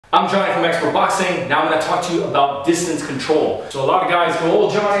I'm Johnny from Expert Boxing. Now I'm going to talk to you about distance control. So a lot of guys go, oh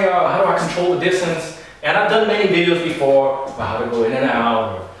Johnny, how do I control the distance? And I've done many videos before about how to go in and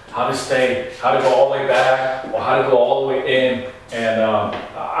out, or how to stay, how to go all the way back, or how to go all the way in. And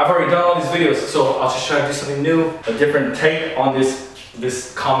I've already done all these videos, so I'll just try to do something new, a different take on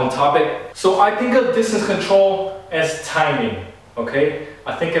this common topic. So I think of distance control as timing, okay?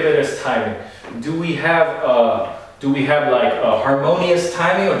 I think of it as timing. Do we have like a harmonious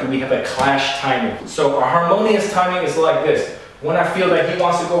timing, or do we have a clash timing? So our harmonious timing is like this. When I feel that he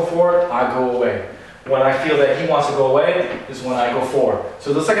wants to go forward, I go away. When I feel that he wants to go away is when I go forward.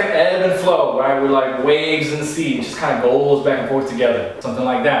 So there's like an ebb and flow, right? We're like waves and sea, it just kind of goes back and forth together, something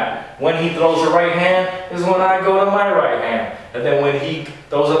like that. When he throws a right hand is when I go to my right hand. And then when he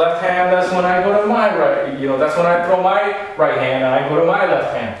throws a left hand, that's when I go to my right, that's when I throw my right hand and I go to my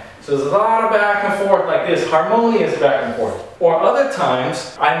left hand. So there's a lot of back and forth like this, harmonious back and forth. Or other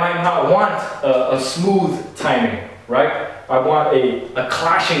times, I might not want a smooth timing, right? I want a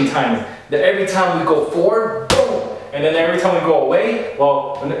clashing timing. That every time we go forward, boom! And then every time we go away,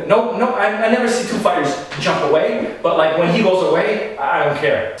 well, I never see two fighters jump away, but like when he goes away, I don't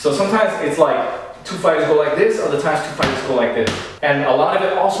care. So sometimes it's like two fighters go like this, other times two fighters go like this. And a lot of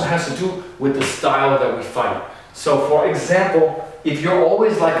it also has to do with the style that we fight. So for example, if you're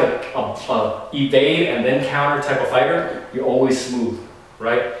always like a evade and then counter type of fighter, you're always smooth,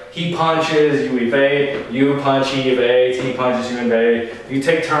 right? He punches, you evade, you punch, he evades, he punches, you evade. You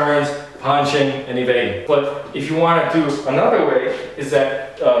take turns punching and evading. But if you want to do another way, is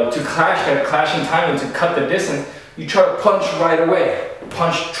that to clashing timing, to cut the distance, you try to punch right away.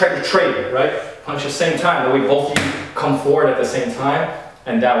 Punch, try to trade, right? Punch at the same time, that way both of you come forward at the same time,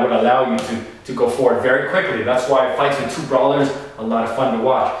 and that would allow you to go forward very quickly. That's why fights with two brawlers are a lot of fun to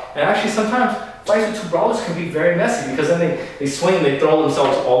watch. And actually sometimes fights with two brawlers can be very messy, because then they swing, they throw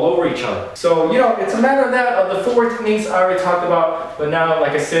themselves all over each other. So, it's a matter of that. The four techniques I already talked about, but now,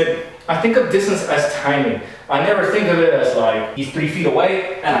 like I said, I think of distance as timing. I never think of it as like, he's 3 feet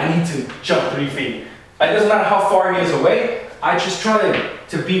away and I need to jump 3 feet. It doesn't matter how far he is away, I just try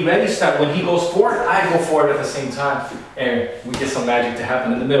to be ready so that when he goes forward, I go forward at the same time, and we get some magic to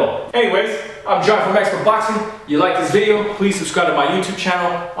happen in the middle. Anyways, I'm John from Expert Boxing. You like this video, please subscribe to my YouTube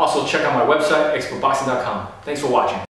channel. Also check out my website, expertboxing.com. Thanks for watching.